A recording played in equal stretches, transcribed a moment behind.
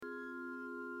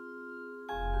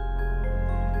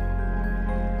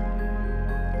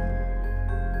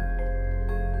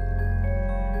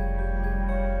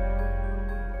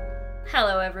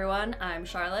Hello everyone, I'm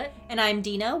Charlotte. And I'm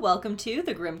Dina. Welcome to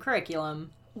the Grim Curriculum.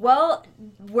 Well,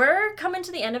 we're coming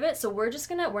to the end of it, so we're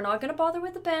not gonna bother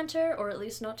with the banter, or at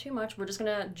least not too much. We're just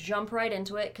gonna jump right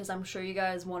into it, because I'm sure you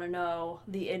guys want to know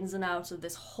the ins and outs of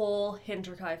this whole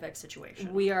Hinterkaifeck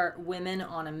situation. We are women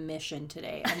on a mission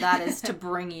today, and that is to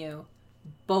bring you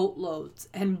boatloads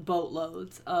and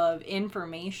boatloads of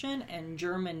information and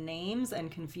German names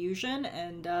and confusion,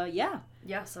 and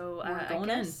Yeah, so we're going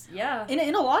in. Yeah.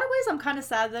 In a lot of ways, I'm kind of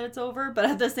sad that it's over, but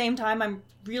at the same time, I'm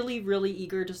really, really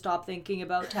eager to stop thinking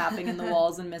about tapping in the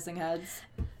walls and missing heads.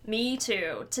 Me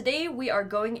too. Today we are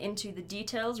going into the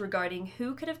details regarding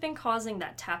who could have been causing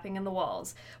that tapping in the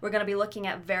walls. We're going to be looking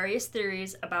at various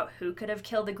theories about who could have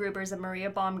killed the Grubers and Maria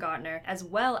Baumgartner, as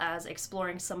well as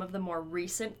exploring some of the more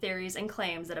recent theories and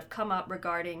claims that have come up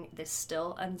regarding this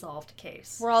still unsolved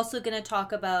case. We're also going to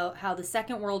talk about how the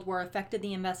Second World War affected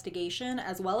the investigation,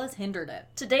 as well as hindered it.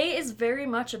 Today is very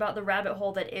much about the rabbit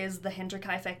hole that is the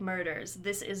Hinterkaifeck murders.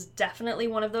 This is definitely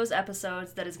one of those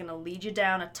episodes that is going to lead you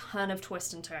down a ton of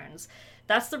twists and turns.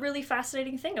 That's the really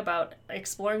fascinating thing about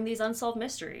exploring these unsolved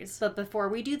mysteries. But before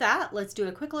we do that, let's do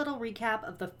a quick little recap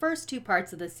of the first two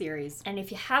parts of the series. And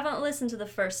if you haven't listened to the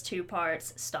first two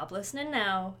parts, stop listening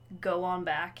now, go on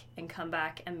back, and come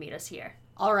back and meet us here.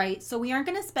 Alright, so we aren't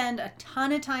going to spend a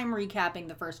ton of time recapping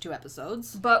the first two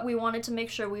episodes. But we wanted to make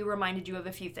sure we reminded you of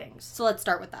a few things. So let's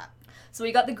start with that. So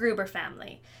we got the Gruber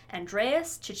family.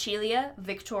 Andreas, Cecilia,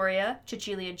 Victoria,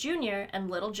 Cecilia Jr., and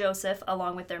little Joseph,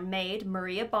 along with their maid,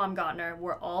 Maria Baumgartner,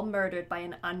 were all murdered by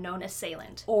an unknown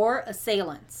assailant. Or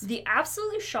assailants. The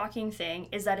absolutely shocking thing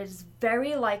is that it is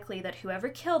very likely that whoever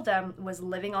killed them was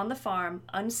living on the farm,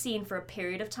 unseen for a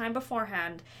period of time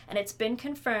beforehand, and it's been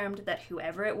confirmed that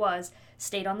whoever it was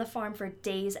stayed on the farm for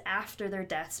days after their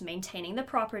deaths, maintaining the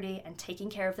property and taking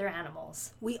care of their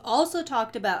animals. We also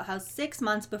talked about how 6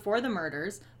 months before the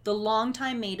murders, the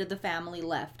longtime maid of the family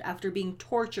left after being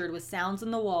tortured with sounds in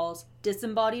the walls,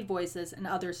 disembodied voices, and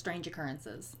other strange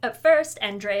occurrences. At first,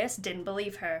 Andreas didn't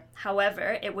believe her.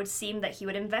 However, it would seem that he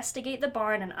would investigate the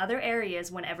barn and other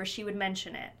areas whenever she would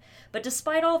mention it. But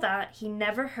despite all that, he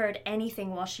never heard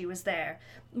anything while she was there.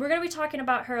 We're going to be talking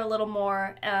about her a little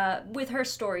more with her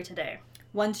story today.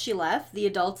 Once she left, the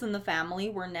adults in the family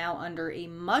were now under a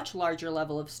much larger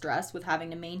level of stress with having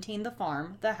to maintain the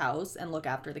farm, the house, and look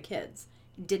after the kids.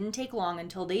 It didn't take long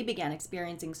until they began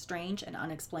experiencing strange and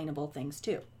unexplainable things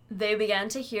too. They began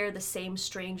to hear the same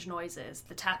strange noises,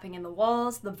 the tapping in the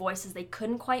walls, the voices they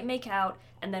couldn't quite make out,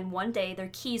 and then one day their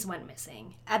keys went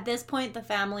missing. At this point, the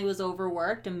family was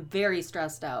overworked and very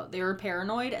stressed out. They were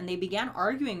paranoid and they began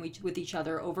arguing with each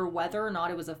other over whether or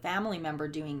not it was a family member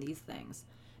doing these things.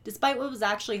 Despite what was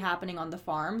actually happening on the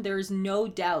farm, there is no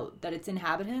doubt that its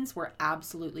inhabitants were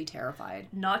absolutely terrified.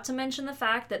 Not to mention the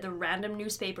fact that the random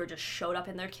newspaper just showed up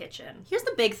in their kitchen. Here's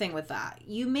the big thing with that.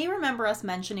 You may remember us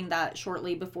mentioning that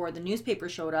shortly before the newspaper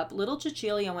showed up, little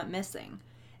Cecilia went missing.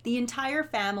 The entire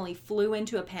family flew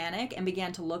into a panic and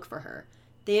began to look for her.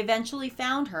 They eventually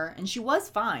found her, and she was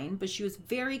fine, but she was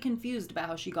very confused about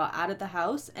how she got out of the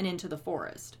house and into the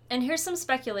forest. And here's some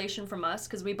speculation from us,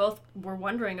 because we both were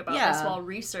wondering about this while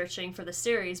researching for the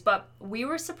series, but we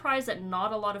were surprised that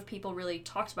not a lot of people really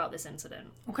talked about this incident.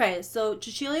 Okay, so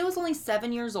Cecilia was only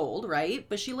 7 years old, right?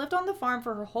 But she lived on the farm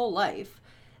for her whole life.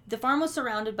 The farm was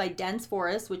surrounded by dense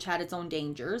forests, which had its own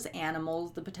dangers,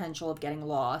 animals, the potential of getting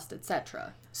lost,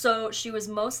 etc. So she was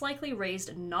most likely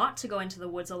raised not to go into the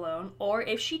woods alone, or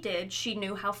if she did, she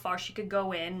knew how far she could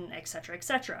go in, etc.,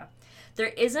 etc. There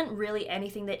isn't really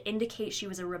anything that indicates she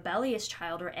was a rebellious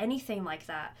child or anything like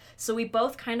that, so we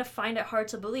both kind of find it hard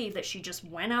to believe that she just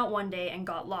went out one day and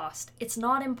got lost. It's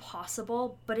not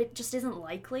impossible, but it just isn't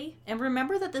likely. And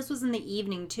remember that this was in the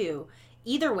evening, too.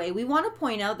 Either way, we want to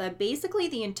point out that basically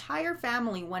the entire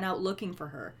family went out looking for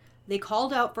her. They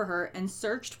called out for her and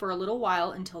searched for a little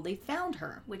while until they found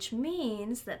her. Which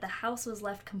means that the house was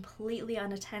left completely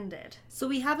unattended. So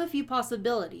we have a few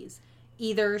possibilities.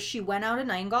 Either she went out at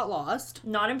night and got lost.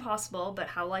 Not impossible, but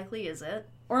how likely is it?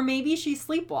 Or maybe she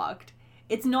sleepwalked.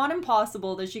 It's not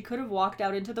impossible that she could have walked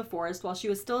out into the forest while she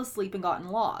was still asleep and gotten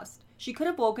lost. She could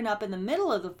have woken up in the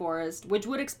middle of the forest, which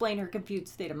would explain her confused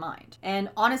state of mind.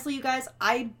 And honestly, you guys,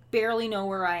 I barely know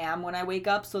where I am when I wake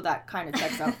up, so that kind of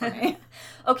checks out for me.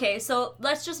 Okay, so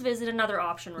let's just visit another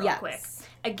option real quick.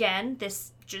 Again,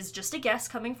 this is just a guess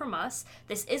coming from us.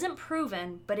 This isn't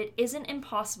proven, but it isn't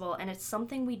impossible, and it's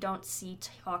something we don't see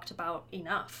talked about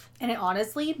enough. And it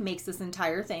honestly makes this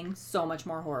entire thing so much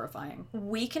more horrifying.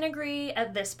 We can agree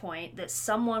at this point that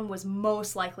someone was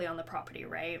most likely on the property,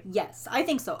 right? Yes, I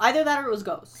think so. Either that or it was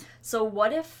ghosts. So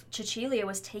what if Cecilia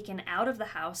was taken out of the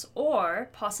house or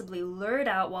possibly lured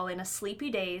out while while in a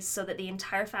sleepy daze so that the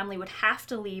entire family would have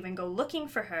to leave and go looking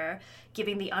for her,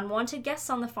 giving the unwanted guests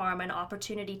on the farm an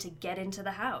opportunity to get into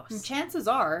the house. And chances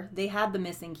are they had the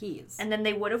missing keys. And then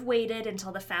they would have waited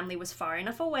until the family was far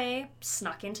enough away,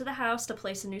 snuck into the house to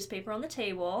place a newspaper on the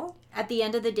table. At the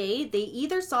end of the day, they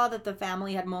either saw that the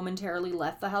family had momentarily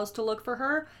left the house to look for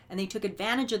her and they took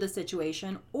advantage of the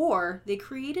situation, or they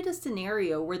created a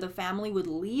scenario where the family would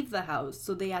leave the house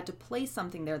so they had to place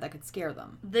something there that could scare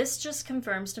them. This just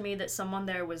confirms to me that someone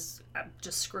there was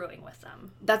just screwing with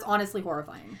them. That's honestly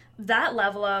horrifying. That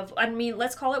level of, I mean,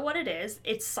 let's call it what it is.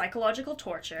 It's psychological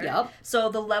torture. Yep. So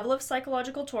the level of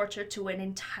psychological torture to an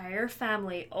entire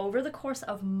family over the course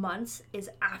of months is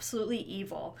absolutely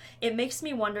evil. It makes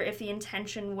me wonder if the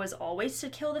intention was always to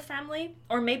kill the family,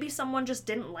 or maybe someone just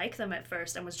didn't like them at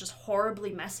first and was just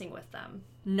horribly messing with them.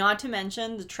 Not to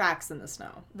mention the tracks in the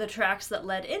snow. The tracks that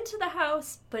led into the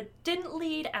house, but didn't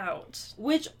lead out.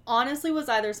 Which honestly was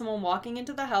either someone walking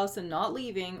into the house and not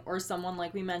leaving, or someone,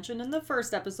 like we mentioned in the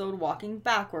first episode, walking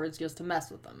backwards just to mess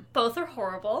with them. Both are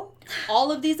horrible.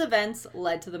 All of these events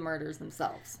led to the murders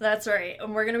themselves. That's right.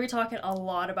 And we're going to be talking a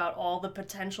lot about all the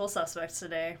potential suspects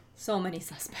today. So many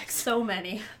suspects. So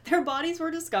many. Their bodies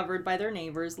were discovered by their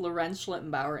neighbors, Lorenz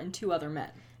Schlittenbauer and 2 other men.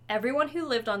 Everyone who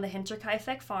lived on the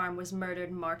Hinterkaifeck farm was murdered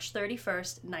March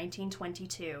 31st,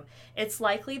 1922. It's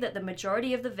likely that the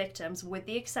majority of the victims, with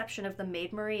the exception of the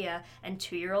maid Maria and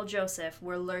 2-year-old Joseph,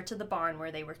 were lured to the barn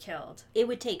where they were killed. It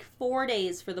would take 4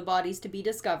 days for the bodies to be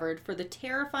discovered for the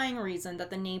terrifying reason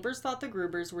that the neighbors thought the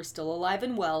Grubers were still alive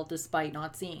and well despite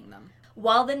not seeing them.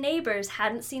 While the neighbors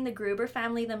hadn't seen the Gruber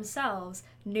family themselves,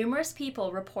 numerous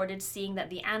people reported seeing that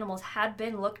the animals had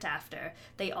been looked after.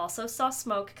 They also saw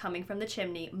smoke coming from the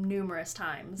chimney numerous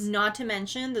times. Not to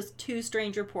mention the 2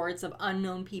 strange reports of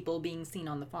unknown people being seen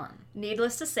on the farm.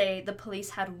 Needless to say, the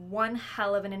police had one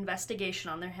hell of an investigation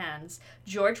on their hands.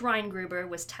 George Reingruber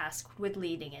was tasked with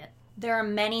leading it. There are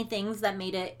many things that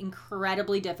made it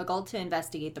incredibly difficult to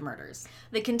investigate the murders.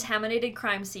 The contaminated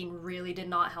crime scene really did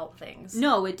not help things.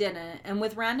 No, it didn't. And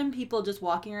with random people just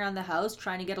walking around the house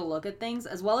trying to get a look at things,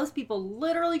 as well as people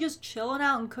literally just chilling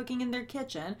out and cooking in their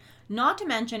kitchen, not to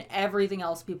mention everything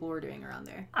else people were doing around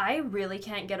there. I really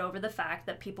can't get over the fact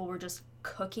that people were just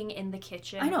cooking in the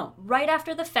kitchen. I know. Right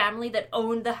after the family that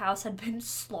owned the house had been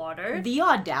slaughtered. The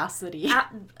audacity.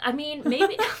 I mean,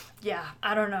 maybe... yeah,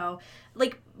 I don't know.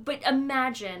 But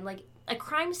imagine, a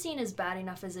crime scene is bad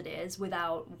enough as it is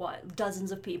without,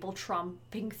 dozens of people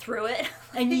tromping through it.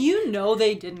 And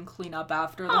they didn't clean up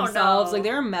after themselves. No.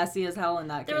 They were messy as hell in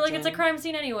that kitchen. They were like, it's a crime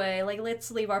scene anyway. Let's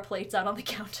leave our plates out on the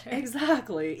counter.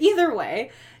 Exactly. Either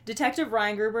way, Detective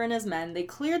Reingruber and his men, they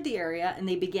cleared the area and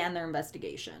they began their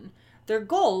investigation. Their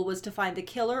goal was to find the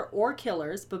killer or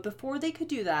killers, but before they could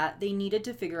do that, they needed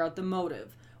to figure out the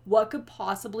motive. What could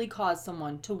possibly cause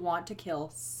someone to want to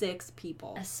kill 6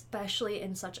 people? Especially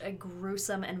in such a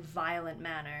gruesome and violent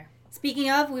manner. Speaking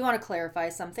of, we want to clarify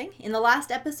something. In the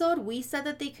last episode, we said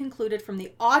that they concluded from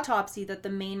the autopsy that the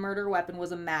main murder weapon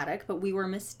was a mattock, but we were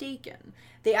mistaken.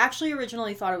 They actually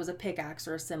originally thought it was a pickaxe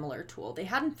or a similar tool. They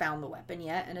hadn't found the weapon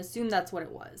yet and assumed that's what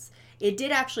it was. It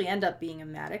did actually end up being a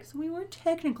mattock, so we weren't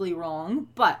technically wrong,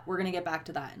 but we're going to get back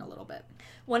to that in a little bit.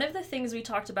 One of the things we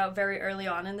talked about very early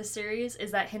on in the series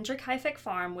is that Hinterkaifeck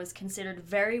Farm was considered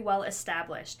very well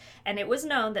established, and it was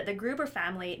known that the Gruber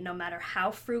family, no matter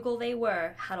how frugal they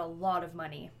were, had a lot of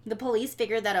money. The police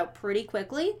figured that out pretty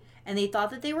quickly, and they thought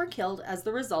that they were killed as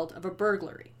the result of a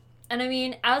burglary. And I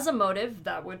mean, as a motive,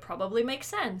 that would probably make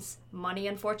sense. Money,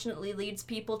 unfortunately, leads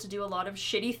people to do a lot of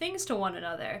shitty things to one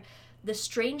another. The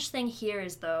strange thing here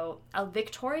is, though,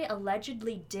 Victoria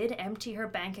allegedly did empty her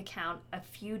bank account a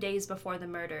few days before the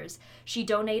murders. She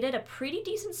donated a pretty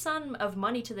decent sum of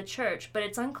money to the church, but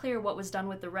it's unclear what was done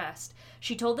with the rest.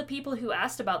 She told the people who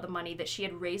asked about the money that she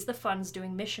had raised the funds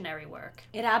doing missionary work.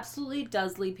 It absolutely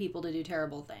does lead people to do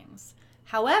terrible things.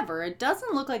 However, it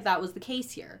doesn't look like that was the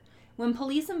case here. When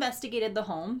police investigated the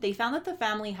home, they found that the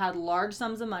family had large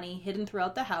sums of money hidden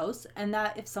throughout the house, and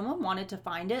that if someone wanted to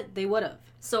find it, they would have.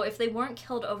 So if they weren't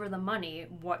killed over the money,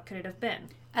 what could it have been?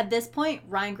 At this point,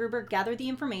 Reingruber gathered the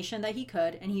information that he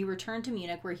could, and he returned to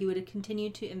Munich where he would continue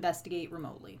to investigate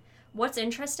remotely. What's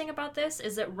interesting about this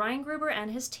is that Reingruber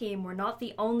and his team were not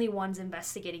the only ones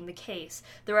investigating the case.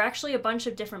 There were actually a bunch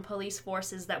of different police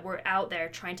forces that were out there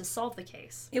trying to solve the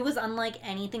case. It was unlike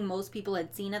anything most people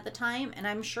had seen at the time, and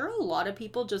I'm sure a lot of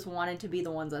people just wanted to be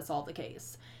the ones that solved the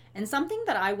case. And something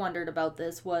that I wondered about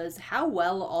this was how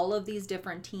well all of these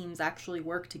different teams actually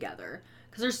work together.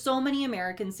 Because there's so many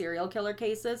American serial killer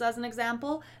cases, as an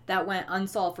example, that went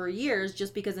unsolved for years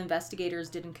just because investigators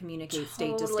didn't communicate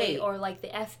state to state. Or like the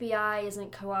FBI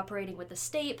isn't cooperating with the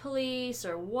state police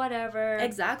or whatever.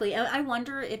 Exactly. And I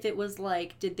wonder if it was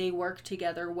like, did they work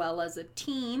together well as a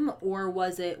team, or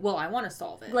was it, well, I want to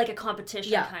solve it? Like a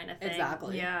competition kind of thing.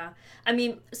 Exactly. Yeah. I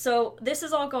mean, so this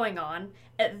is all going on.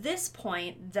 At this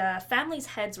point, the family's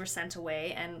heads were sent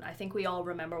away, and I think we all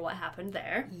remember what happened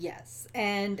there. Yes.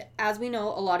 And as we know,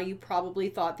 a lot of you probably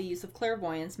thought the use of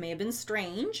clairvoyance may have been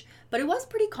strange, but it was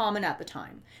pretty common at the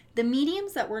time. The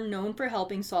mediums that were known for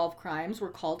helping solve crimes were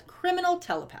called criminal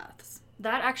telepaths.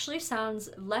 That actually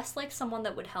sounds less like someone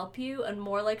that would help you and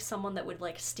more like someone that would,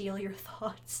 like, steal your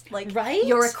thoughts. Like, right?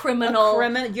 You're a criminal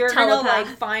You're telepath. gonna, like,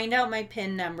 find out my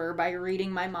PIN number by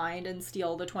reading my mind and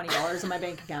steal the $20 in my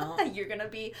bank account. You're gonna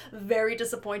be very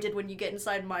disappointed when you get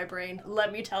inside my brain,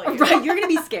 let me tell you. Right, you're gonna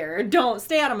be scared. Don't,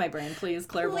 stay out of my brain, please,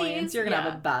 clairvoyance. Please, you're gonna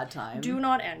have a bad time. Do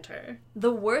not enter.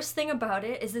 The worst thing about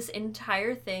it is this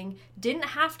entire thing didn't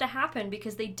have to happen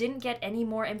because they didn't get any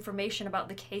more information about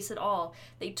the case at all.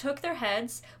 They took their heads,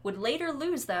 would later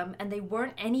lose them, and they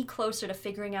weren't any closer to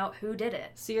figuring out who did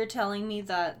it. So you're telling me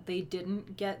that they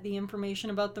didn't get the information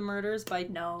about the murders by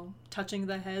touching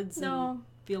the heads and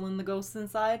feeling the ghosts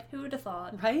inside? Who would have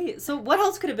thought? Right? So what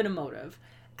else could have been a motive?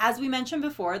 As we mentioned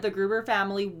before, the Gruber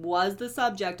family was the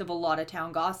subject of a lot of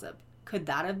town gossip. Could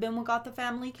that have been what got the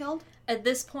family killed? At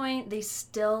this point, they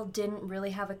still didn't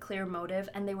really have a clear motive,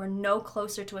 and they were no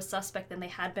closer to a suspect than they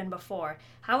had been before.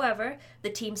 However, the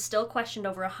team still questioned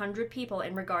over 100 people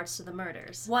in regards to the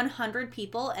murders. 100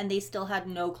 people, and they still had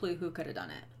no clue who could have done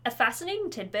it. A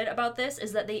fascinating tidbit about this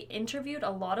is that they interviewed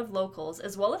a lot of locals,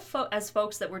 as well as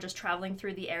folks that were just traveling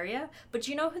through the area. But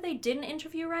you know who they didn't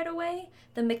interview right away?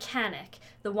 The mechanic,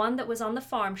 the one that was on the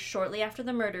farm shortly after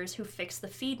the murders who fixed the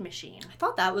feed machine. I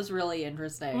thought that was really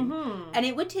interesting. Mm-hmm. And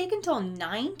it would take until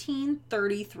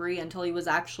 1933 until he was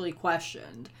actually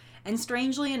questioned. And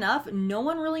strangely enough, no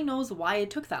one really knows why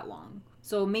it took that long.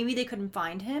 So maybe they couldn't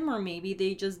find him, or maybe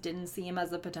they just didn't see him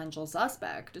as a potential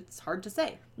suspect. It's hard to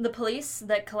say. The police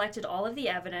that collected all of the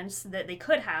evidence that they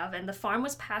could have, and the farm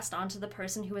was passed on to the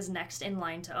person who was next in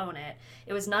line to own it.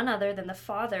 It was none other than the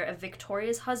father of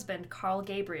Victoria's husband, Carl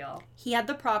Gabriel. He had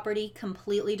the property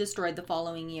completely destroyed the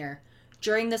following year.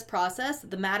 During this process,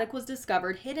 the mattock was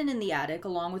discovered hidden in the attic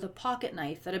along with a pocket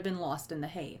knife that had been lost in the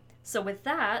hay. So with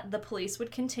that, the police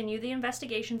would continue the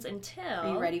investigations until...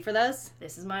 Are you ready for this?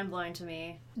 This is mind-blowing to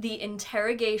me. The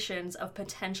interrogations of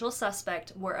potential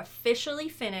suspect were officially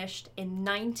finished in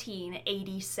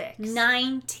 1986.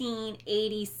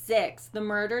 1986. The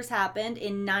murders happened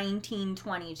in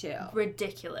 1922.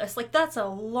 Ridiculous. Like, that's a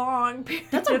long period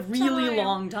That's a of really time.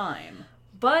 long time.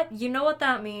 But you know what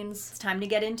that means. It's time to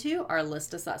get into our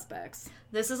list of suspects.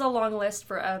 This is a long list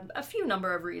for a few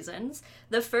number of reasons.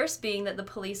 The first being that the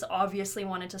police obviously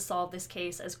wanted to solve this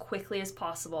case as quickly as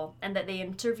possible, and that they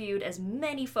interviewed as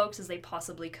many folks as they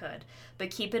possibly could.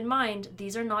 But keep in mind,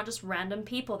 these are not just random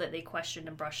people that they questioned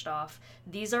and brushed off.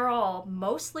 These are all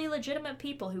mostly legitimate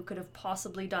people who could have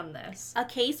possibly done this. A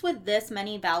case with this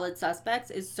many valid suspects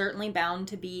is certainly bound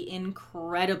to be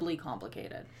incredibly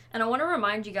complicated. And I want to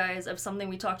remind you guys of something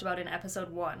we talked about in episode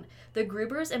 1. The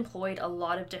Grubers employed a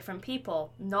lot of different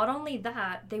people. Not only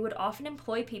that, they would often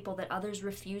employ people that others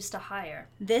refused to hire.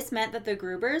 This meant that the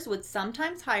Grubers would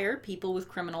sometimes hire people with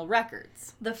criminal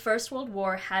records. The First World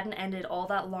War hadn't ended all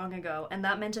that long ago, and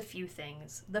that meant a few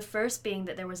things. The first being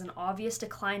that there was an obvious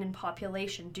decline in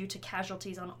population due to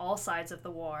casualties on all sides of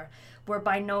the war. We're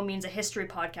by no means a history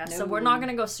podcast, so we're not going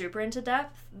to go super into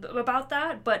depth about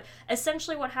that, but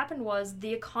essentially what happened was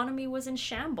the economy was in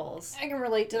shambles. I can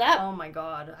relate to that. Oh my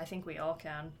god, I think we all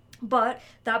can. But,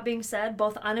 that being said,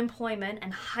 both unemployment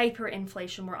and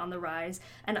hyperinflation were on the rise,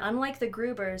 and unlike the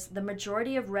Grubers, the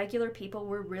majority of regular people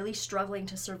were really struggling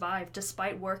to survive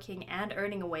despite working and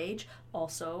earning a wage.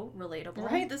 Also relatable.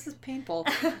 Right, this is painful.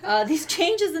 These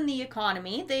changes in the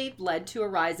economy, they led to a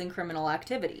rise in criminal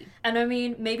activity. And I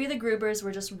mean, maybe the Grubers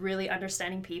were just really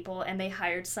understanding people and they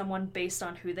hired someone based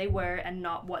on who they were and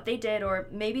not what they did, or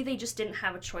maybe they just didn't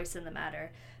have a choice in the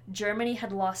matter. Germany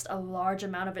had lost a large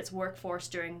amount of its workforce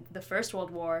during the First World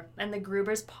War, and the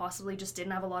Grubers possibly just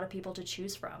didn't have a lot of people to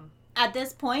choose from. At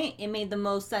this point, it made the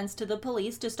most sense to the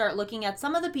police to start looking at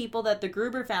some of the people that the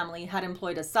Gruber family had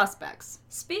employed as suspects.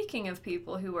 Speaking of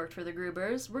people who worked for the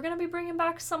Grubers, we're going to be bringing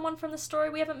back someone from the story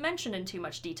we haven't mentioned in too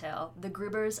much detail, the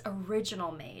Grubers'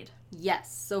 original maid.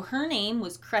 Yes, so her name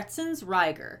was Kretzens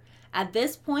Reiger. At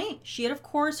this point, she had of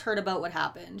course heard about what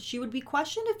happened. She would be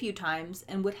questioned a few times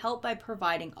and would help by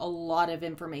providing a lot of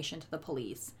information to the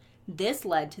police. This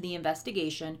led to the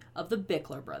investigation of the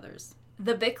Bickler brothers.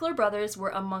 The Bickler brothers were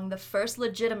among the first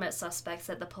legitimate suspects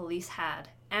that the police had.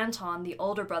 Anton, the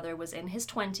older brother, was in his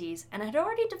 20s and had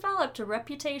already developed a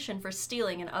reputation for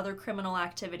stealing and other criminal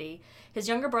activity. His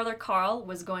younger brother, Carl,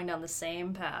 was going down the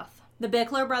same path. The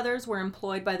Bickler brothers were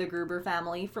employed by the Gruber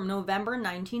family from November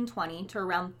 1920 to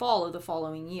around fall of the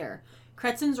following year.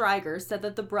 Kretzens-Reiger said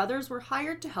that the brothers were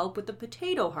hired to help with the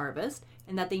potato harvest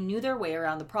and that they knew their way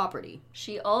around the property.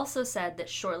 She also said that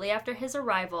shortly after his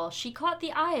arrival, she caught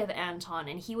the eye of Anton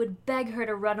and he would beg her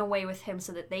to run away with him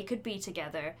so that they could be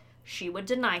together. She would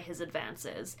deny his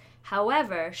advances.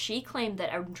 However, she claimed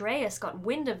that Andreas got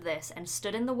wind of this and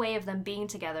stood in the way of them being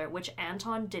together, which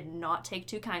Anton did not take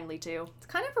too kindly to. It's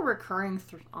kind of a recurring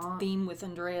theme with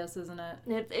Andreas, isn't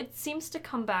it? It seems to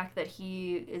come back that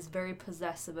he is very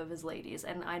possessive of his ladies,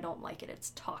 and I don't like it.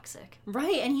 It's toxic.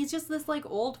 Right, and he's just this,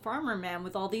 old farmer man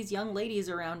with all these young ladies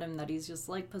around him that he's just,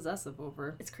 possessive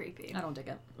over. It's creepy. I don't dig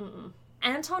it. Mm-mm.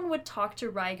 Anton would talk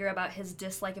to Reiger about his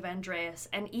dislike of Andreas,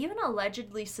 and even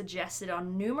allegedly suggested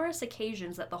on numerous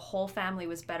occasions that the whole family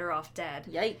was better off dead.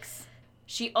 Yikes.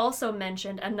 She also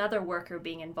mentioned another worker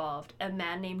being involved, a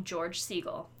man named George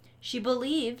Siegel. She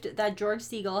believed that George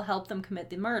Siegel helped them commit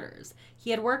the murders.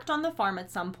 He had worked on the farm at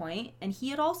some point, and he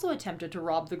had also attempted to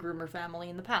rob the Gruber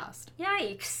family in the past.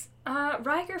 Yikes.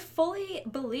 Reiger fully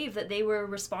believed that they were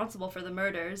responsible for the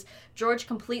murders. George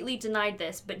completely denied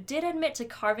this, but did admit to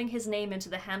carving his name into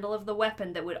the handle of the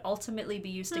weapon that would ultimately be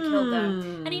used to kill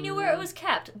them. And he knew where it was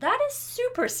kept. That is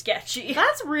super sketchy.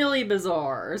 That's really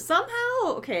bizarre. Somehow,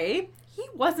 okay, he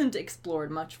wasn't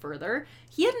explored much further.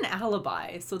 He had an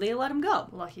alibi, so they let him go.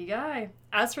 Lucky guy.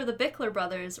 As for the Bickler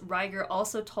brothers, Reiger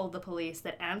also told the police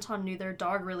that Anton knew their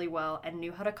dog really well and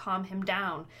knew how to calm him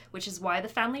down, which is why the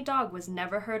family dog was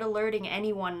never heard alerting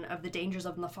anyone of the dangers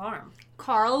of the farm.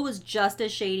 Carl was just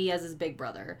as shady as his big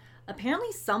brother.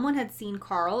 Apparently someone had seen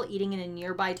Carl eating in a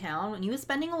nearby town and he was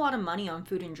spending a lot of money on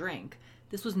food and drink.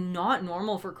 This was not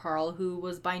normal for Carl, who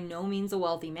was by no means a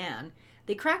wealthy man.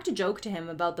 They cracked a joke to him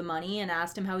about the money and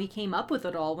asked him how he came up with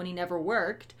it all when he never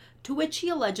worked, to which he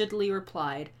allegedly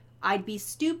replied, "I'd be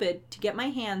stupid to get my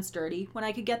hands dirty when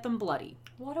I could get them bloody."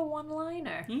 What a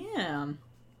one-liner. Yeah.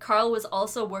 Carl was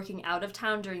also working out of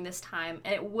town during this time,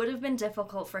 and it would have been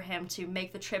difficult for him to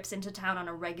make the trips into town on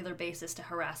a regular basis to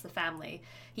harass the family.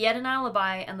 He had an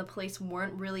alibi, and the police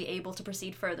weren't really able to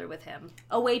proceed further with him.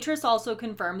 A waitress also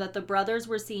confirmed that the brothers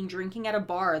were seen drinking at a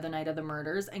bar the night of the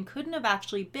murders and couldn't have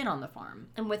actually been on the farm.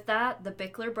 And with that, the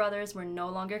Bickler brothers were no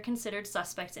longer considered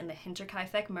suspects in the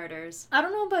Hinterkaifeck murders. I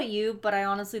don't know about you, but I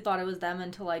honestly thought it was them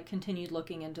until I continued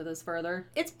looking into this further.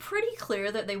 It's pretty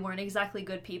clear that they weren't exactly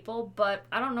good people, but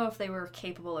I don't know if they were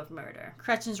capable of murder.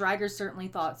 Kretzens-Reiger certainly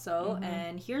thought so,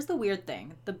 and here's the weird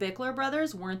thing. The Bickler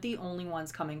brothers weren't the only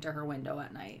ones coming to her window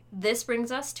at night. This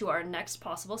brings us to our next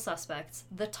possible suspects,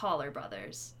 the Toller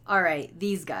brothers. Alright,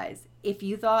 these guys. If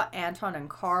you thought Anton and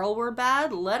Carl were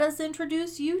bad, let us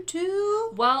introduce you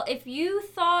to... Well, if you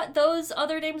thought those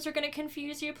other names are going to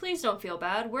confuse you, please don't feel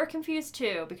bad. We're confused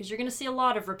too, because you're going to see a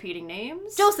lot of repeating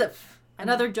names. Joseph!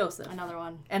 Another Joseph. Another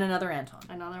one. And another Anton.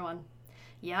 Another one.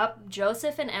 Yep,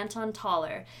 Joseph and Anton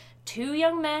Toller. Two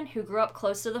young men who grew up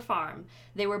close to the farm.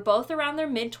 They were both around their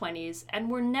mid-20s and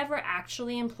were never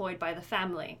actually employed by the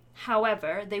family.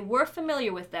 However, they were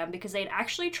familiar with them because they'd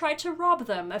actually tried to rob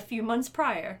them a few months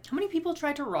prior. How many people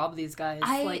tried to rob these guys?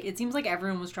 It seems like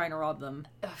everyone was trying to rob them.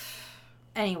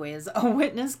 Anyways, a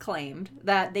witness claimed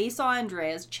that they saw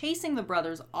Andreas chasing the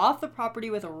brothers off the property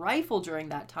with a rifle during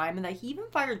that time and that he even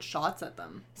fired shots at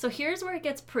them. So here's where it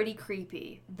gets pretty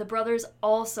creepy. The brothers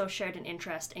also shared an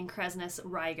interest in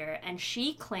Kretzens-Reiger, and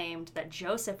she claimed that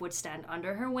Joseph would stand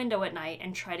under her window at night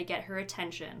and try to get her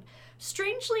attention.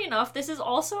 Strangely enough, this is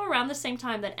also around the same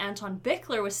time that Anton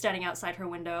Bickler was standing outside her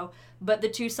window, but the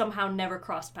two somehow never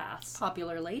crossed paths.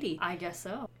 Popular lady. I guess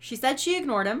so. She said she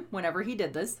ignored him whenever he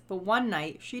did this, but one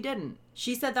night she didn't.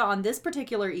 She said that on this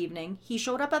particular evening, he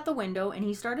showed up at the window and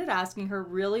he started asking her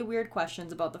really weird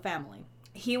questions about the family.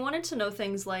 He wanted to know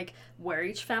things like where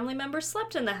each family member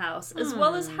slept in the house, as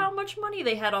well as how much money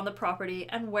they had on the property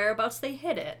and whereabouts they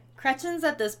hid it. Kretzens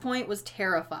at this point was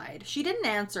terrified. She didn't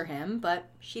answer him, but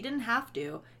she didn't have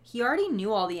to. He already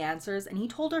knew all the answers, and he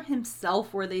told her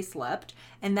himself where they slept,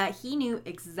 and that he knew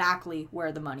exactly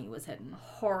where the money was hidden.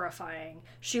 Horrifying.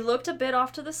 She looked a bit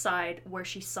off to the side, where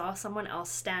she saw someone else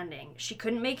standing. She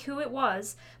couldn't make who it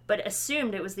was, but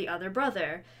assumed it was the other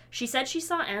brother. She said she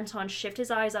saw Anton shift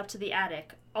his eyes up to the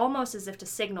attic, almost as if to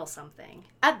signal something.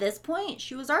 At this point,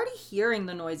 she was already hearing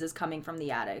the noises coming from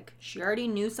the attic. She already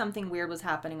knew something weird was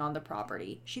happening on the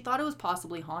property. She thought it was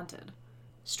possibly haunted.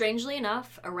 Strangely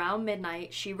enough, around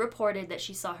midnight, she reported that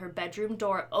she saw her bedroom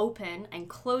door open and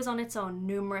close on its own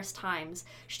numerous times.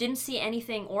 She didn't see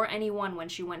anything or anyone when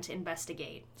she went to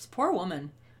investigate. This poor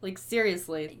woman. Like,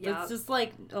 seriously. Yeah. It's just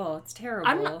like, oh, it's terrible.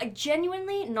 I'm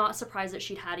genuinely not surprised that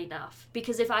she'd had enough.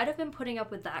 Because if I'd have been putting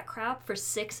up with that crap for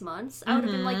 6 months, I would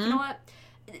have been like, you know what?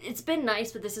 It's been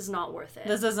nice, but this is not worth it.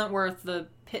 This isn't worth the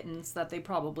pittance that they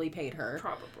probably paid her.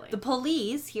 Probably. The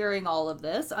police, hearing all of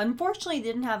this, unfortunately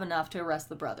didn't have enough to arrest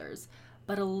the brothers.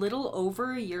 But a little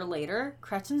over a year later,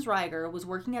 Kretzensreiger was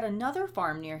working at another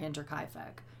farm near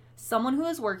Hinterkaifeck. Someone who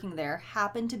was working there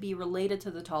happened to be related to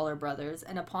the Toller brothers,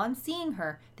 and upon seeing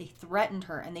her, they threatened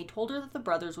her, and they told her that the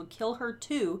brothers would kill her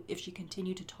too if she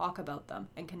continued to talk about them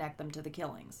and connect them to the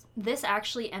killings. This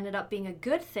actually ended up being a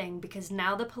good thing because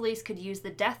now the police could use the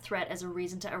death threat as a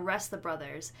reason to arrest the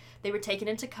brothers. They were taken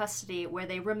into custody where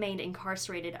they remained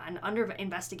incarcerated and under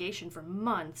investigation for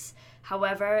months.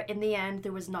 However, in the end,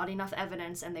 there was not enough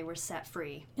evidence and they were set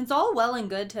free. It's all well and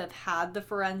good to have had the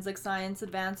forensic science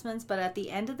advancements, but at the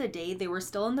end of the day, they were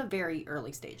still in the very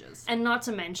early stages. And not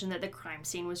to mention that the crime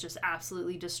scene was just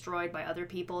absolutely destroyed by other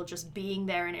people just being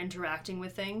there and interacting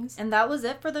with things. And that was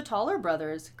it for the Toller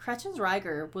brothers.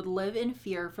 Kretzensreiger would live in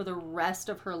fear for the rest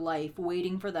of her life,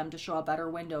 waiting for them to show up at her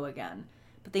window again.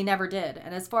 But they never did,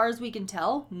 and as far as we can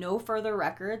tell, no further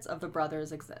records of the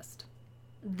brothers exist.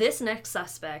 This next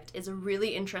suspect is a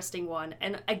really interesting one,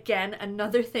 and again,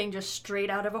 another thing just straight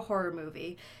out of a horror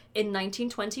movie. In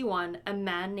 1921, a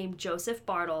man named Joseph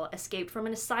Bartle escaped from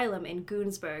an asylum in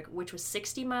Goonsburg, which was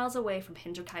 60 miles away from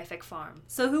Hinterkaifeck Farm.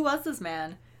 So who was this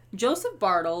man? Joseph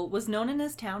Bartle was known in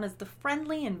his town as the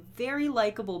friendly and very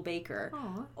likable baker.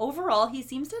 Aww. Overall, he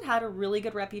seems to have had a really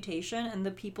good reputation, and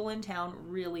the people in town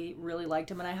really, really liked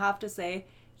him. And I have to say,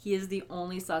 he is the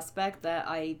only suspect that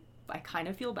I kind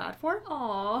of feel bad for.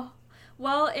 Aww.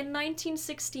 Well, in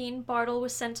 1916, Bartle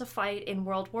was sent to fight in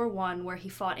World War I, where he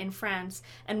fought in France,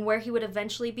 and where he would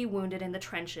eventually be wounded in the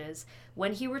trenches.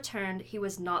 When he returned, he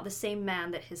was not the same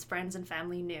man that his friends and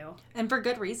family knew. And for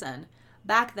good reason.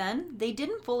 Back then, they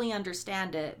didn't fully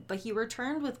understand it, but he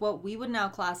returned with what we would now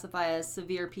classify as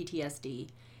severe PTSD.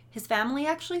 His family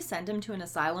actually sent him to an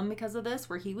asylum because of this,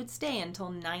 where he would stay until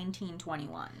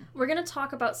 1921. We're going to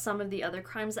talk about some of the other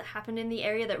crimes that happened in the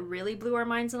area that really blew our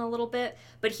minds in a little bit,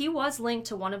 but he was linked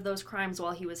to one of those crimes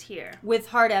while he was here. With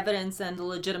hard evidence and a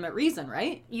legitimate reason,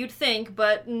 right? You'd think,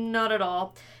 but not at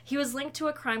all. He was linked to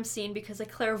a crime scene because a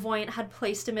clairvoyant had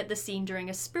placed him at the scene during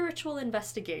a spiritual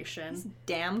investigation. This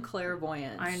damn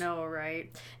clairvoyant. I know, right?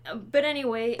 But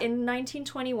anyway, in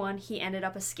 1921, he ended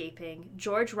up escaping.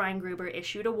 George Reingruber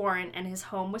issued a warrant and his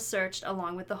home was searched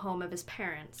along with the home of his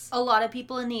parents. A lot of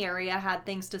people in the area had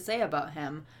things to say about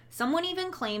him. Someone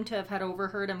even claimed to have had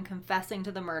overheard him confessing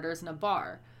to the murders in a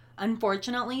bar.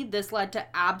 Unfortunately, this led to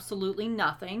absolutely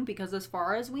nothing because as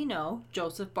far as we know,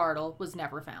 Joseph Bartle was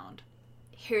never found.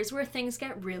 Here's where things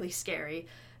get really scary.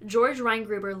 George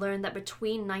Reingruber learned that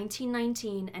between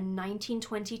 1919 and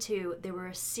 1922, there were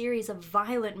a series of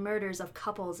violent murders of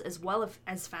couples as well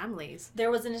as families. There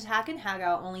was an attack in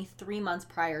Hagau only 3 months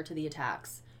prior to the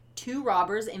attacks. 2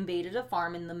 robbers invaded a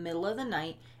farm in the middle of the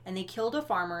night, and they killed a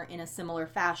farmer in a similar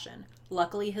fashion.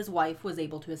 Luckily, his wife was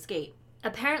able to escape.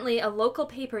 Apparently, a local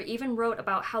paper even wrote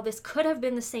about how this could have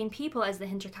been the same people as the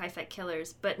Hinterkaifeck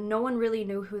killers, but no one really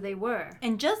knew who they were.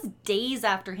 And just days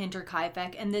after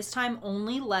Hinterkaifeck, and this time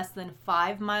only less than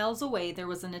 5 miles away, there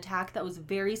was an attack that was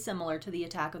very similar to the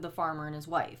attack of the farmer and his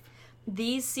wife.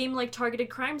 These seem like targeted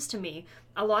crimes to me.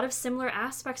 A lot of similar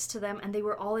aspects to them, and they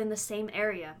were all in the same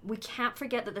area. We can't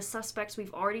forget that the suspects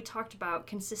we've already talked about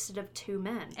consisted of 2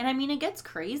 men. And I mean, it gets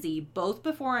crazy. Both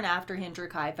before and after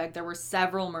Hinterkaifeck, there were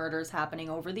several murders happening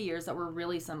over the years that were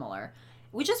really similar.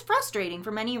 Which is frustrating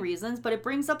for many reasons, but it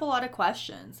brings up a lot of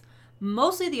questions.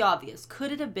 Mostly the obvious,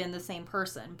 could it have been the same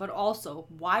person? But also,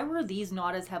 why were these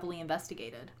not as heavily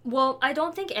investigated? Well, I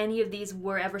don't think any of these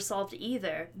were ever solved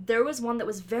either. There was one that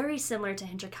was very similar to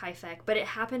Hinterkaifeck, but it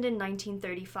happened in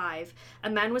 1935. A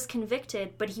man was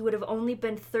convicted, but he would have only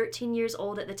been 13 years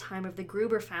old at the time of the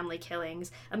Gruber family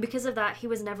killings, and because of that, he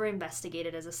was never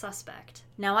investigated as a suspect.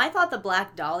 Now, I thought the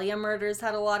Black Dahlia murders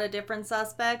had a lot of different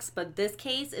suspects, but this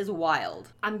case is wild.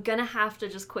 I'm gonna have to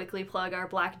just quickly plug our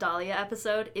Black Dahlia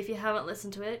episode. If you haven't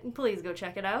listened to it, please go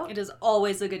check it out. It is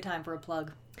always a good time for a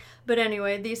plug. But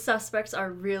anyway, these suspects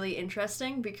are really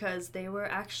interesting because they were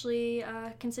actually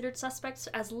considered suspects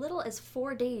as little as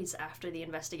 4 days after the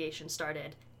investigation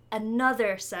started.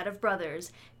 Another set of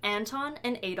brothers, Anton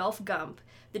and Adolf Gump.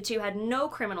 The 2 had no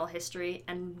criminal history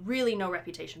and really no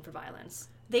reputation for violence.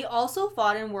 They also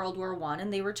fought in World War I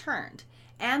and they returned.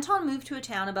 Anton moved to a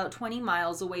town about 20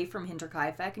 miles away from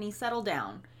Hinterkaifeck and he settled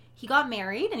down. He got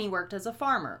married and he worked as a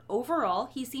farmer. Overall,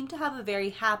 he seemed to have a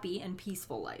very happy and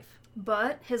peaceful life.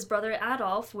 But his brother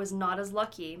Adolf was not as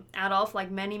lucky. Adolf, like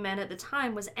many men at the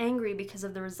time, was angry because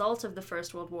of the result of the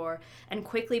First World War and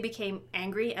quickly became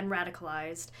angry and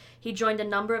radicalized. He joined a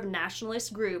number of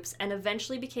nationalist groups and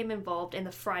eventually became involved in the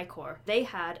Freikorps. They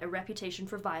had a reputation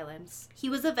for violence. He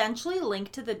was eventually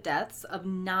linked to the deaths of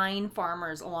 9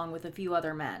 farmers along with a few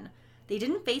other men. They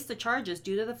didn't face the charges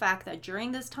due to the fact that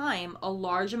during this time, a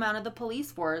large amount of the police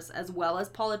force, as well as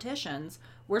politicians,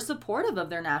 were supportive of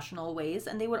their national ways,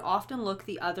 and they would often look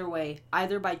the other way,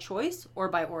 either by choice or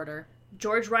by order.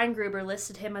 George Reingruber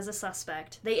listed him as a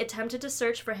suspect. They attempted to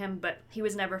search for him, but he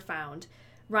was never found.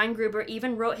 Reingruber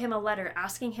even wrote him a letter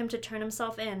asking him to turn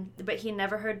himself in, but he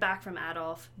never heard back from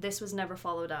Adolf. This was never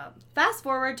followed up. Fast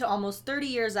forward to almost 30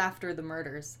 years after the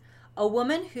murders. A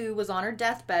woman who was on her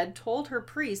deathbed told her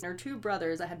priest and her 2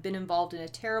 brothers that had been involved in a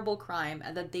terrible crime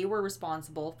and that they were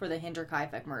responsible for the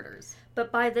Hinterkaifeck murders.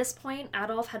 But by this point,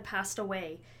 Adolf had passed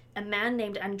away. A man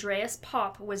named Andreas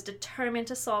Popp was determined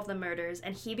to solve the murders,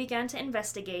 and he began to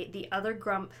investigate the other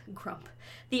Gump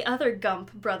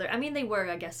brother. I mean, they were,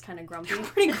 I guess, kind of grumpy.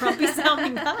 Pretty grumpy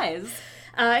sounding guys.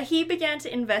 He began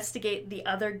to investigate the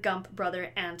other Gump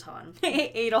brother, Anton.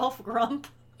 Adolf Grump.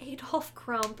 Adolf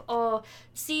Crump. Oh,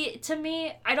 see, to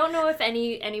me, I don't know if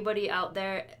anybody out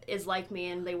there is like me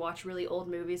and they watch really old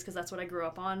movies because that's what I grew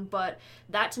up on, but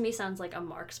that to me sounds like a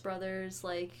Marx Brothers,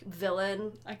 like,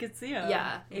 villain. I could see him.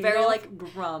 Yeah. Adolf very, like,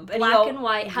 Grump. Black and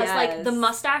white. Has, yes. like, the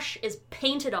mustache is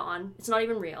painted on. It's not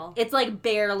even real. It's, like,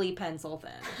 barely pencil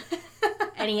thin.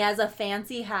 And he has a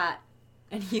fancy hat,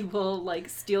 and he will, like,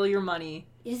 steal your money.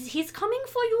 He's coming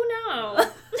for you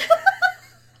now.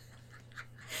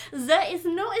 There is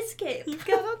no escape. You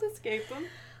cannot escape him.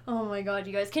 Oh my god,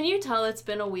 you guys. Can you tell it's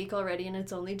been a week already and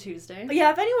it's only Tuesday? Yeah,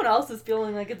 if anyone else is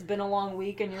feeling like it's been a long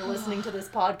week and you're listening to this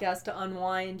podcast to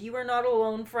unwind, you are not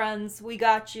alone, friends. We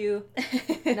got you.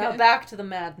 Now back to the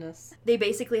madness. They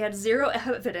basically had zero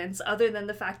evidence other than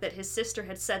the fact that his sister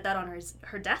had said that on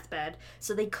her deathbed,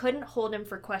 so they couldn't hold him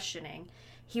for questioning.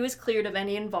 He was cleared of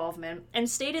any involvement and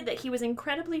stated that he was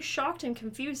incredibly shocked and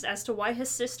confused as to why his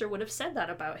sister would have said that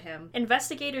about him.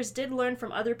 Investigators did learn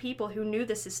from other people who knew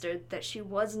the sister that she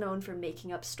was known for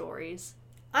making up stories.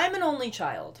 I'm an only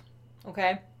child,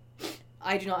 okay?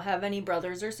 I do not have any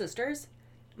brothers or sisters.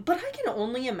 But I can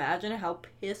only imagine how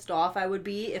pissed off I would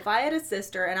be if I had a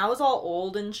sister and I was all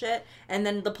old and shit, and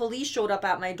then the police showed up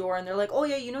at my door and they're like, oh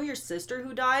yeah, you know your sister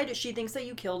who died? She thinks that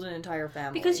you killed an entire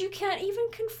family. Because you can't even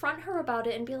confront her about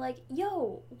it and be like,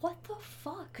 yo, what the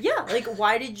fuck? Yeah, like,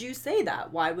 why did you say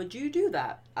that? Why would you do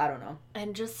that? I don't know.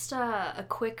 And just a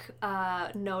quick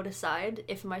note aside,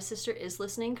 if my sister is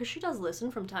listening, because she does listen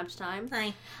from time to time,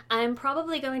 Hi. I'm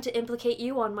probably going to implicate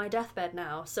you on my deathbed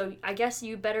now, so I guess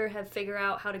you better figure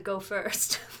out how to go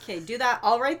first. Okay, do that.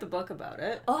 I'll write the book about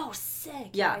it. Oh,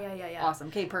 sick. Yeah. Awesome.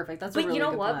 Okay, perfect. That's but a really you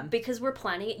know good what? plan. Because we're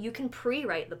planning it, you can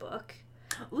pre-write the book.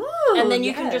 Ooh, and then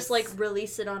you can just, like,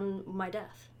 release it on my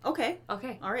death. Okay.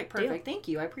 Okay. All right, perfect. Deal. Thank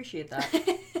you. I appreciate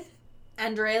that.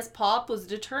 Andreas Popp was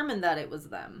determined that it was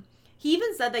them. He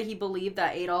even said that he believed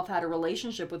that Adolf had a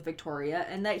relationship with Victoria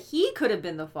and that he could have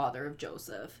been the father of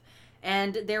Joseph.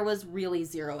 And there was really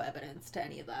zero evidence to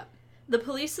any of that. The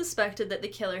police suspected that the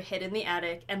killer hid in the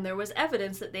attic, and there was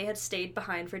evidence that they had stayed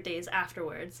behind for days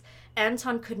afterwards.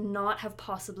 Anton could not have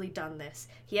possibly done this.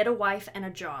 He had a wife and a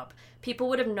job. People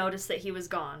would have noticed that he was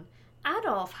gone.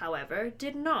 Adolf, however,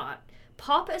 did not.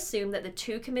 Popp assumed that the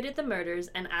two committed the murders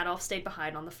and Adolf stayed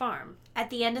behind on the farm. At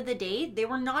the end of the day, they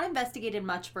were not investigated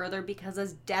much further because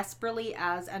as desperately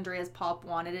as Andreas Popp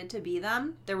wanted it to be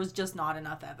them, there was just not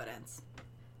enough evidence.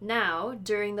 Now,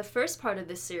 during the first part of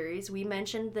this series, we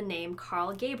mentioned the name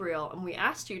Carl Gabriel, and we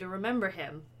asked you to remember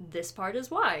him. This part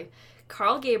is why.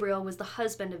 Carl Gabriel was the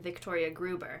husband of Victoria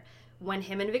Gruber. When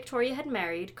him and Victoria had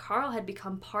married, Carl had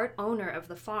become part owner of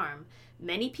the farm.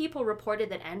 Many people reported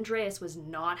that Andreas was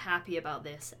not happy about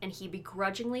this, and he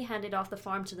begrudgingly handed off the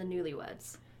farm to the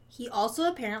newlyweds. He also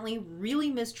apparently really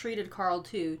mistreated Carl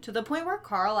too, to the point where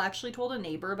Carl actually told a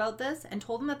neighbor about this and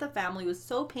told him that the family was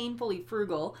so painfully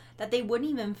frugal that they wouldn't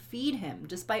even feed him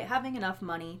despite having enough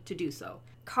money to do so.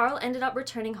 Carl ended up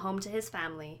returning home to his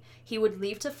family. He would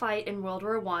leave to fight in World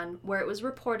War I, where it was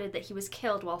reported that he was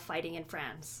killed while fighting in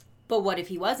France. But what if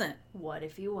he wasn't? What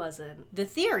if he wasn't? The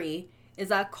theory is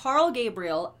that Carl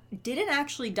Gabriel didn't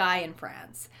actually die in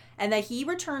France, and that he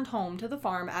returned home to the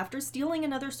farm after stealing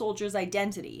another soldier's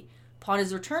identity. Upon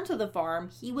his return to the farm,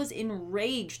 he was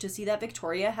enraged to see that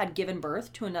Victoria had given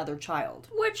birth to another child.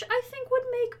 Which I think would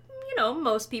make,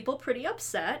 most people pretty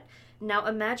upset. Now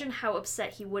imagine how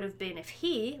upset he would have been if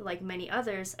he, like many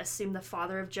others, assumed the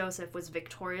father of Joseph was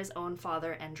Victoria's own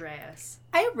father, Andreas.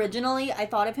 I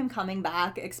thought of him coming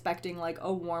back expecting like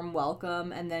a warm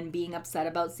welcome and then being upset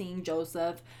about seeing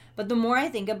Joseph. But the more I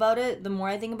think about it, the more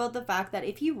I think about the fact that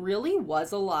if he really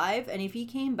was alive and if he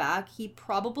came back, he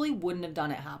probably wouldn't have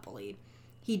done it happily.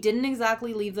 He didn't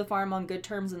exactly leave the farm on good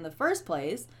terms in the first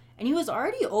place, and he was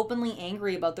already openly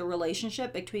angry about the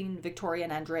relationship between Victoria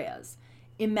and Andreas.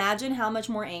 Imagine how much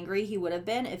more angry he would have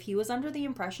been if he was under the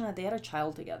impression that they had a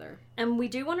child together. And we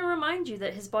do want to remind you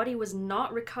that his body was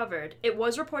not recovered. It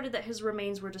was reported that his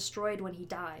remains were destroyed when he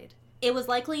died. It was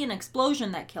likely an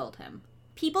explosion that killed him.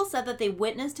 People said that they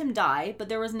witnessed him die, but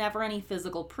there was never any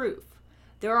physical proof.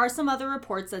 There are some other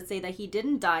reports that say that he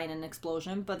didn't die in an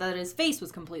explosion, but that his face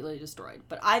was completely destroyed.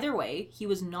 But either way, he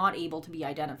was not able to be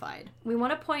identified. We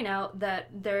want to point out that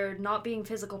there not being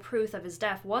physical proof of his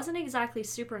death wasn't exactly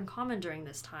super uncommon during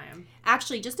this time.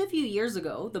 Actually, just a few years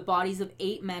ago, the bodies of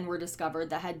 8 men were discovered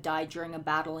that had died during a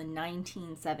battle in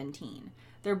 1917.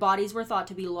 Their bodies were thought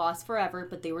to be lost forever,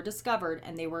 but they were discovered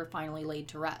and they were finally laid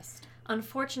to rest.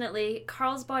 Unfortunately,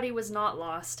 Carl's body was not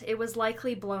lost. It was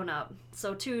likely blown up.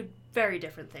 So two very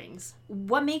different things.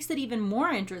 What makes it even more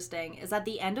interesting is at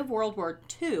the end of World War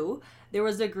II, there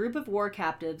was a group of war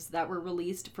captives that were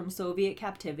released from Soviet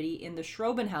captivity in the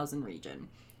Schrobenhausen region.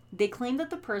 They claimed that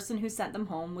the person who sent them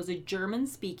home was a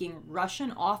German-speaking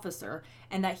Russian officer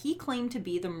and that he claimed to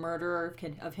be the murderer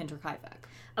of Hinterkaifeck.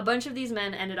 A bunch of these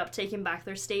men ended up taking back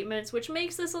their statements, which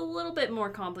makes this a little bit more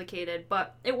complicated,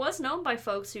 but it was known by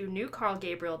folks who knew Carl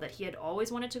Gabriel that he had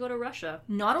always wanted to go to Russia.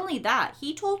 Not only that,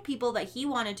 he told people that he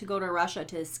wanted to go to Russia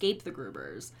to escape the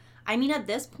Grubers. I mean, at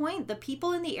this point, the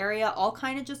people in the area all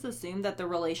kind of just assumed that the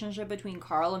relationship between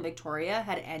Carl and Victoria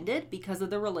had ended because of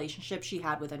the relationship she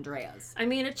had with Andreas. I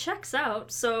mean, it checks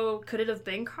out, so could it have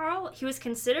been Carl? He was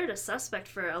considered a suspect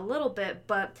for a little bit,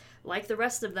 but like the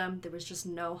rest of them, there was just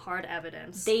no hard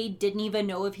evidence. They didn't even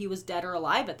know if he was dead or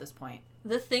alive at this point.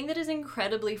 The thing that is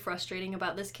incredibly frustrating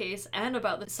about this case and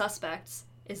about the suspects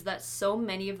is that so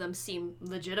many of them seem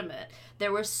legitimate.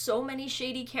 There were so many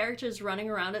shady characters running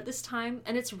around at this time,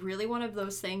 and it's really one of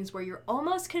those things where you're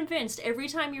almost convinced every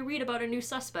time you read about a new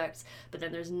suspect, but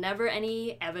then there's never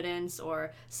any evidence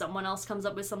or someone else comes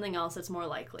up with something else that's more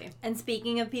likely. And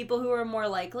speaking of people who are more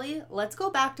likely, let's go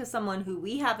back to someone who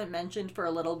we haven't mentioned for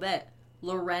a little bit.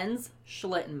 Lorenz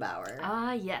Schlittenbauer.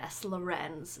 Ah, yes,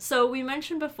 Lorenz. So we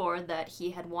mentioned before that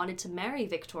he had wanted to marry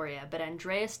Victoria, but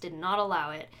Andreas did not allow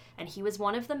it, and he was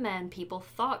one of the men people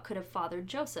thought could have fathered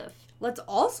Joseph. Let's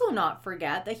also not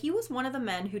forget that he was one of the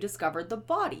men who discovered the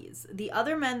bodies. The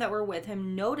other men that were with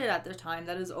him noted at the time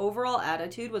that his overall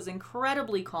attitude was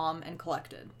incredibly calm and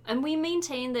collected. And we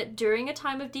maintain that during a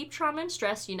time of deep trauma and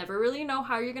stress, you never really know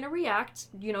how you're going to react.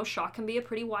 You know, shock can be a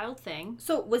pretty wild thing.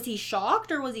 So was he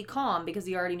shocked or was he calm because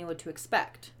he already knew what to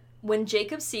expect? When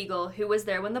Jacob Siegel, who was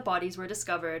there when the bodies were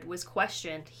discovered, was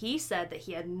questioned, he said that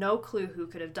he had no clue who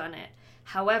could have done it.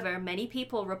 However, many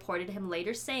people reported him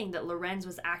later saying that Lorenz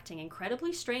was acting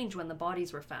incredibly strange when the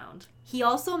bodies were found. He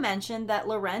also mentioned that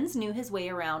Lorenz knew his way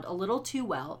around a little too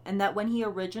well, and that when he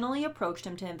originally approached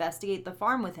him to investigate the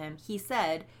farm with him, he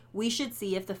said, "We should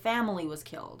see if the family was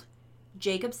killed."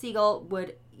 Jacob Siegel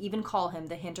would even call him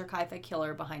the Hinterkaifeck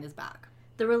killer behind his back.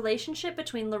 The relationship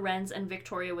between Lorenz and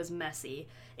Victoria was messy.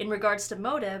 In regards to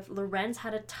motive, Lorenz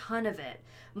had a ton of it.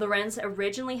 Lorenz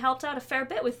originally helped out a fair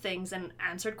bit with things and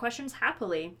answered questions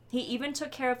happily. He even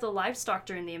took care of the livestock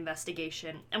during the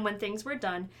investigation, and when things were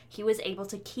done, he was able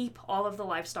to keep all of the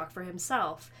livestock for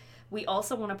himself. We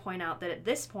also want to point out that at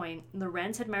this point,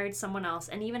 Lorenz had married someone else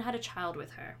and even had a child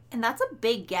with her. And that's a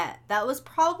big get. That was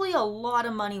probably a lot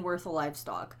of money worth of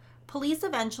livestock. Police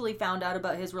eventually found out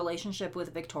about his relationship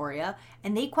with Victoria,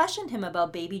 and they questioned him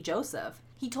about baby Joseph.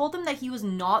 He told them that he was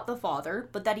not the father,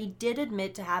 but that he did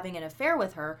admit to having an affair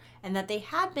with her, and that they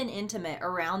had been intimate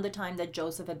around the time that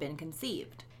Joseph had been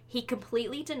conceived. He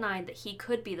completely denied that he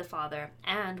could be the father,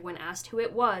 and when asked who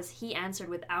it was, he answered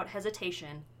without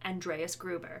hesitation, Andreas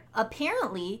Gruber.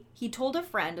 Apparently, he told a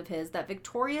friend of his that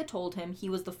Victoria told him he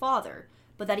was the father,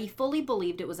 but that he fully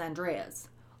believed it was Andreas.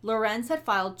 Lorenz had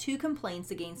filed 2 complaints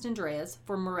against Andreas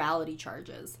for morality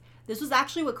charges. This was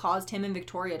actually what caused him and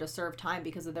Victoria to serve time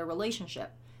because of their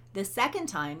relationship. The second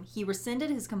time, he rescinded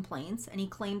his complaints and he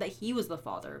claimed that he was the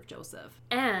father of Joseph.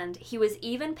 And he was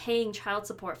even paying child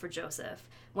support for Joseph.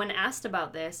 When asked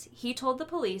about this, he told the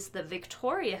police that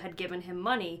Victoria had given him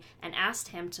money and asked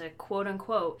him to,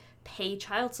 quote-unquote, pay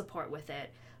child support with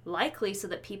it. likely so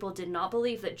that people did not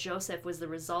believe that Joseph was the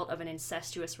result of an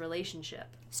incestuous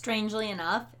relationship. Strangely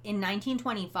enough, in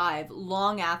 1925,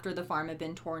 long after the farm had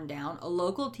been torn down, a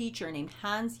local teacher named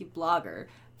Hans Blager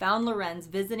found Lorenz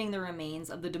visiting the remains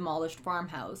of the demolished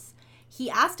farmhouse. He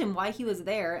asked him why he was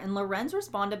there, and Lorenz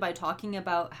responded by talking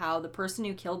about how the person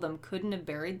who killed them couldn't have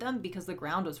buried them because the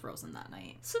ground was frozen that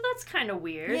night. So that's kind of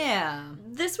weird. Yeah.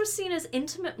 This was seen as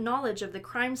intimate knowledge of the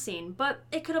crime scene, but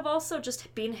it could have also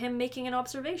just been him making an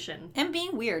observation. And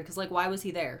being weird, because, why was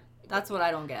he there? That's what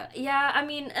I don't get. Yeah, I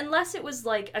mean, unless it was,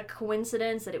 a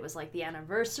coincidence that it was, the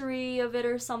anniversary of it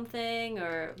or something,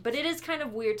 But it is kind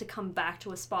of weird to come back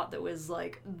to a spot that was,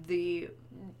 the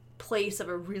place of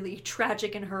a really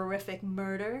tragic and horrific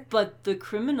murder. But the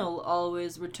criminal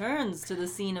always returns to the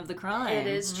scene of the crime. It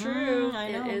is true.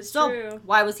 I know. It is so, true.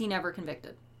 Why was he never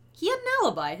convicted? He had an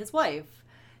alibi, his wife.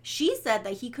 She said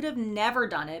that he could have never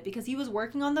done it because he was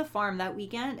working on the farm that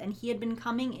weekend and he had been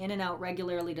coming in and out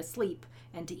regularly to sleep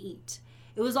and to eat.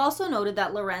 It was also noted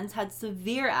that Lorenz had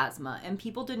severe asthma, and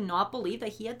people did not believe that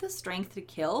he had the strength to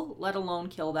kill, let alone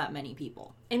kill that many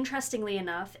people. Interestingly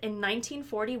enough, in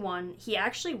 1941, he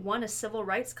actually won a civil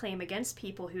rights claim against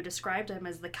people who described him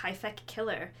as the Kaifeck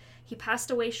killer. He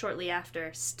passed away shortly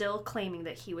after, still claiming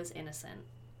that he was innocent.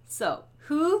 So,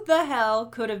 who the hell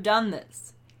could have done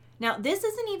this? Now, this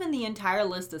isn't even the entire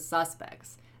list of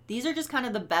suspects. These are just kind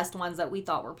of the best ones that we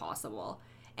thought were possible.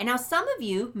 And now some of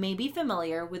you may be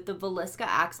familiar with the Villisca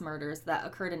Axe murders that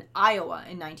occurred in Iowa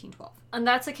in 1912. And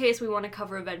that's a case we want to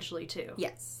cover eventually, too.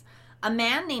 Yes. A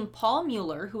man named Paul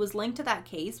Mueller, who was linked to that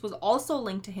case, was also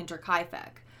linked to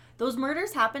Hinterkaifeck. Those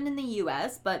murders happened in the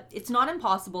U.S., but it's not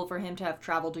impossible for him to have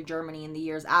traveled to Germany in the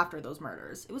years after those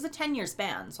murders. It was a 10-year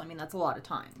span, so that's a lot of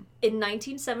time. In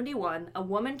 1971, a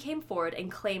woman came forward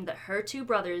and claimed that her two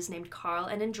brothers named Carl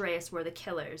and Andreas were the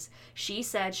killers. She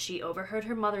said she overheard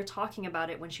her mother talking about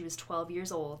it when she was 12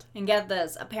 years old. And get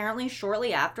this, apparently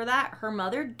shortly after that, her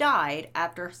mother died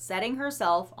after setting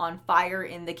herself on fire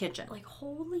in the kitchen.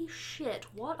 Holy shit,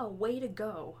 what a way to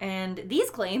go. And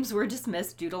these claims were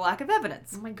dismissed due to lack of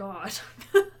evidence. Oh my god.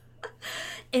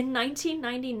 In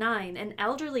 1999, an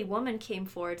elderly woman came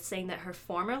forward saying that her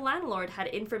former landlord had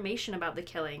information about the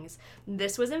killings.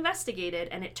 This was investigated,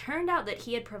 and it turned out that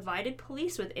he had provided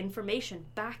police with information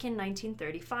back in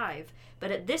 1935.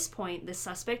 But at this point, the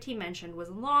suspect he mentioned was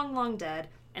long, long dead,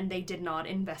 and they did not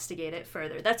investigate it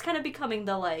further. That's kind of becoming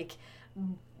the,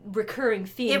 recurring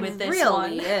theme with this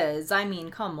one. It really is.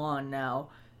 Come on now.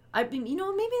 Maybe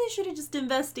they should have just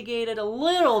investigated a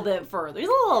little bit further.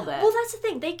 Just a little bit. Well, that's the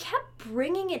thing. They kept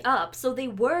bringing it up, so they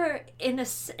were, in a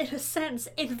sense,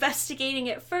 investigating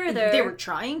it further. They were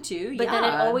trying to, But then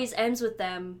it always ends with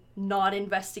them not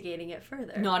investigating it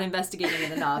further. Not investigating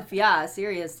it enough. Yeah,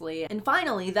 seriously. And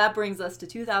finally, that brings us to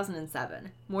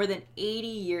 2007, more than 80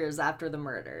 years after the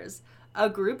murders. A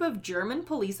group of German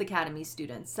police academy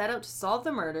students set out to solve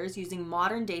the murders using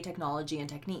modern-day technology and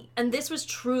technique. And this was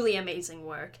truly amazing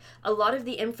work. A lot of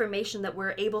the information that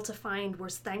we're able to find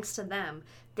was thanks to them.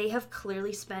 They have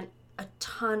clearly spent a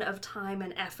ton of time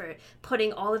and effort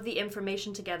putting all of the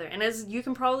information together. And as you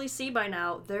can probably see by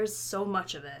now, there's so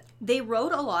much of it. They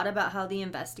wrote a lot about how the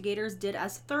investigators did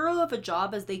as thorough of a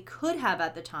job as they could have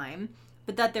at the time,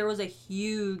 but that there was a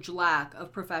huge lack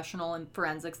of professional and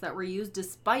forensics that were used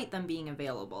despite them being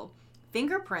available.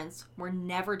 Fingerprints were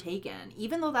never taken,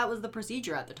 even though that was the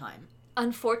procedure at the time.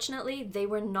 Unfortunately, they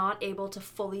were not able to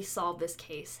fully solve this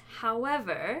case.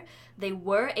 However, they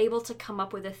were able to come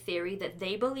up with a theory that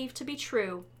they believe to be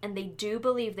true, and they do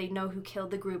believe they know who killed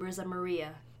the Grubers and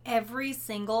Maria. Every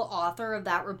single author of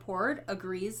that report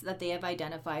agrees that they have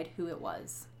identified who it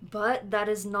was. But that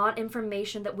is not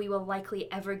information that we will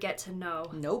likely ever get to know.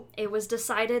 Nope. It was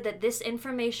decided that this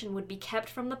information would be kept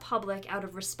from the public out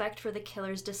of respect for the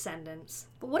killer's descendants.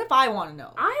 But what if I want to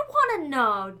know? I want to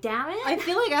know, damn it. I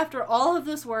feel like after all of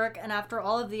this work and after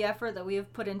all of the effort that we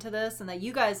have put into this and that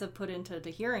you guys have put into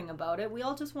hearing about it, we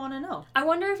all just want to know. I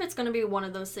wonder if it's going to be one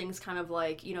of those things kind of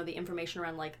like, the information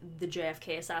around the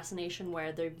JFK assassination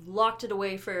where they've locked it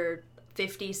away for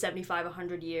 50, 75,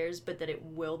 100 years, but that it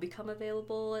will become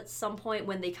available at some point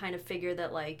when they kind of figure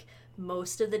that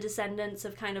most of the descendants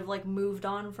have kind of moved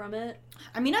on from it.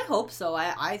 I hope so.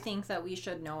 I think that we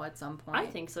should know at some point. I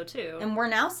think so too. And we're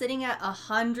now sitting at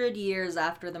 100 years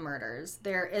after the murders.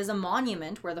 There is a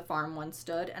monument where the farm once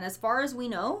stood, and as far as we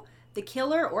know, the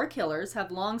killer or killers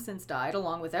have long since died,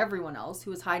 along with everyone else who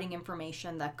was hiding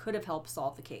information that could have helped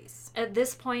solve the case. At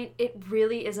this point, it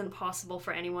really isn't possible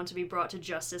for anyone to be brought to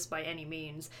justice by any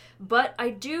means. But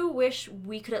I do wish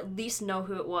we could at least know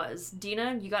who it was.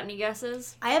 Dina, you got any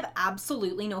guesses? I have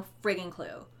absolutely no friggin'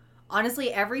 clue.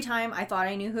 Honestly, every time I thought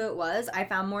I knew who it was, I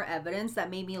found more evidence that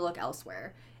made me look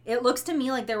elsewhere. It looks to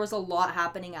me like there was a lot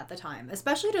happening at the time,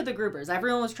 especially to the Grubers.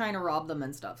 Everyone was trying to rob them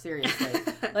and stuff, seriously.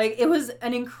 Like, it was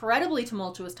an incredibly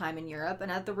tumultuous time in Europe,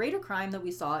 and at the rate of crime that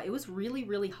we saw, it was really,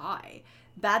 really high.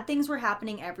 Bad things were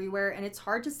happening everywhere, and it's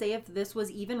hard to say if this was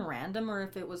even random or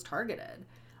if it was targeted.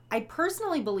 I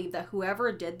personally believe that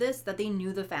whoever did this, that they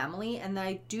knew the family, and that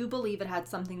I do believe it had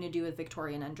something to do with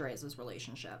Victoria and Andreas'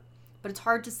 relationship. But it's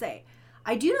hard to say.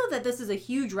 I do know that this is a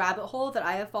huge rabbit hole that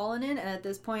I have fallen in, and at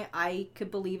this point I could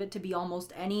believe it to be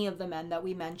almost any of the men that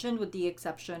we mentioned, with the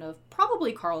exception of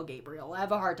probably Carl Gabriel. I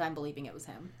have a hard time believing it was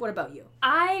him. What about you?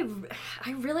 I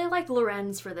really like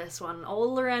Lorenz for this one.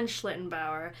 Old Lorenz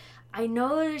Schlittenbauer. I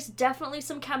know there's definitely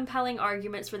some compelling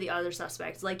arguments for the other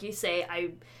suspects. Like you say,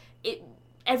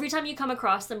 every time you come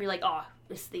across them, you're like, oh,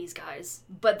 it's these guys.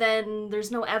 But then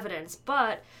there's no evidence.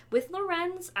 But with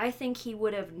Lorenz, I think he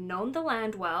would have known the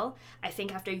land well. I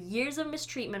think after years of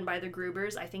mistreatment by the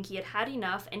Grubers, I think he had had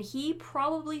enough. And he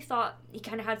probably thought, he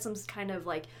kind of had some kind of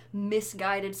like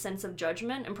misguided sense of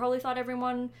judgment and probably thought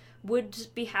everyone would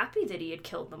be happy that he had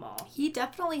killed them all. He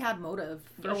definitely had motive,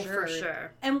 for sure. For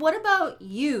sure. And what about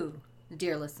you,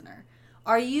 dear listener?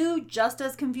 Are you just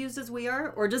as confused as we are,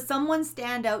 or does someone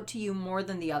stand out to you more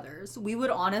than the others? We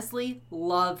would honestly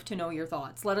love to know your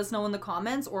thoughts. Let us know in the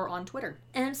comments or on Twitter.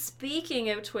 And speaking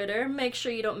of Twitter, make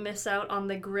sure you don't miss out on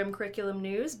the Grim Curriculum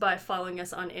news by following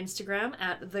us on Instagram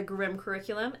at The Grim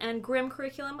Curriculum and Grim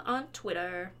Curriculum on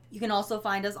Twitter. You can also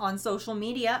find us on social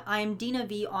media. I'm Dina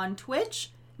V on Twitch,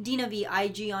 Dina V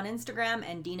IG on Instagram,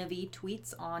 and Dina V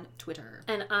Tweets on Twitter.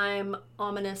 And I'm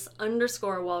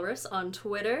ominous_walrus on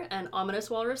Twitter and Ominous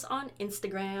Walrus on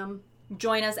Instagram.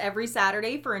 Join us every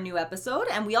Saturday for a new episode,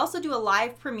 and we also do a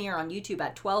live premiere on YouTube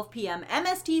at 12 p.m.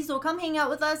 MST, so come hang out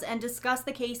with us and discuss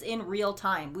the case in real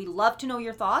time. We love to know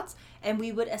your thoughts, and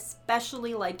we would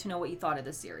especially like to know what you thought of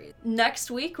this series.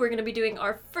 Next week, we're going to be doing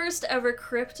our first ever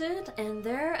cryptid, and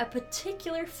they're a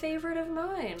particular favorite of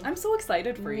mine. I'm so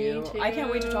excited for you. Too. I can't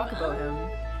wait to talk about him.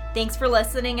 Thanks for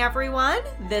listening, everyone.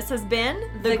 This has been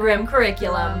The Grim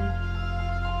Curriculum.